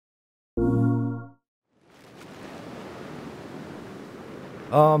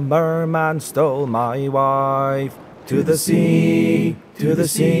A merman stole my wife to the sea,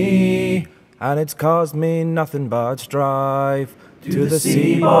 and it's caused me nothing but strife. To the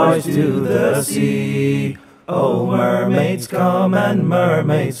sea, boys, to the sea. Oh, mermaids come and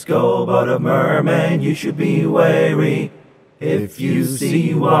mermaids go, but of mermen you should be wary. If you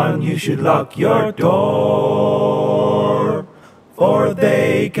see one, you should lock your door, for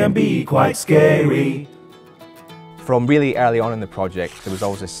they can be quite scary. From really early on in the project, there was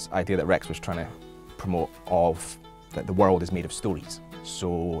always this idea that Rex was trying to promote of that the world is made of stories.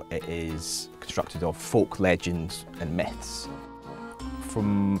 So it is constructed of folk legends and myths.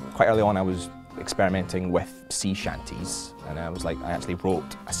 From quite early on, I was experimenting with sea shanties, and I actually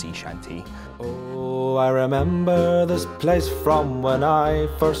wrote a sea shanty. Oh, I remember this place from when I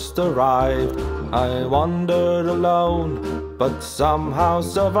first arrived. I wandered alone, but somehow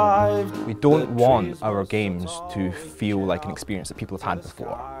survived. We don't want our games to feel like an experience that people have had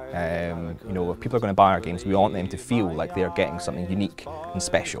before. You know, if people are going to buy our games, we want them to feel like they're getting something unique and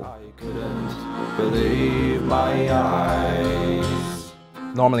special. I couldn't believe my eyes.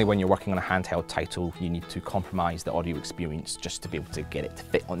 Normally when you're working on a handheld title, you need to compromise the audio experience just to be able to get it to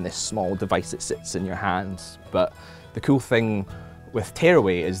fit on this small device that sits in your hands. But the cool thing with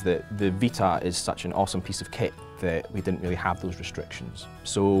Tearaway is that the Vita is such an awesome piece of kit that we didn't really have those restrictions.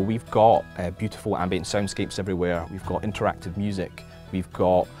 So we've got beautiful ambient soundscapes everywhere, we've got interactive music, we've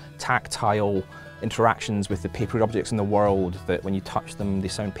got tactile interactions with the papery objects in the world that when you touch them they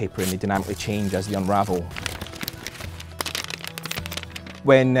sound papery and they dynamically change as they unravel.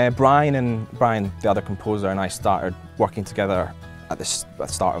 When Brian, the other composer, and I started working together at the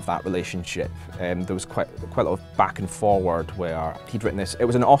start of that relationship, there was quite a lot of back and forward where he'd written this. It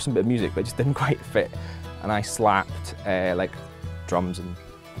was an awesome bit of music, but it just didn't quite fit. And I slapped like drums and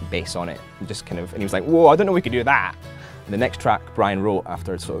bass on it, and he was like, "Whoa, I don't know we could do that." And the next track Brian wrote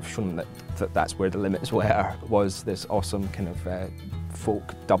after sort of showing him that that's where the limits were, was this awesome kind of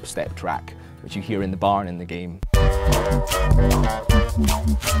folk dubstep track, which you hear in the barn in the game.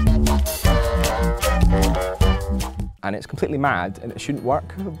 And it's completely mad and it shouldn't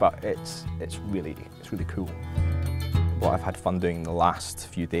work, but it's really cool. What I've had fun doing the last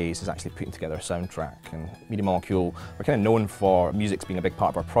few days is actually putting together a soundtrack. And Media Molecule, we're kind of known for music being a big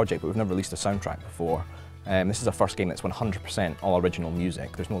part of our project, but we've never released a soundtrack before. This is our first game that's 100% all original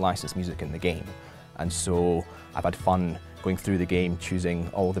music. There's no licensed music in the game. And so I've had fun going through the game, choosing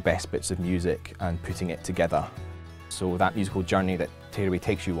all the best bits of music and putting it together. So that musical journey that Tearaway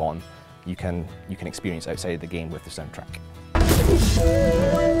takes you on, you can experience outside of the game with the soundtrack.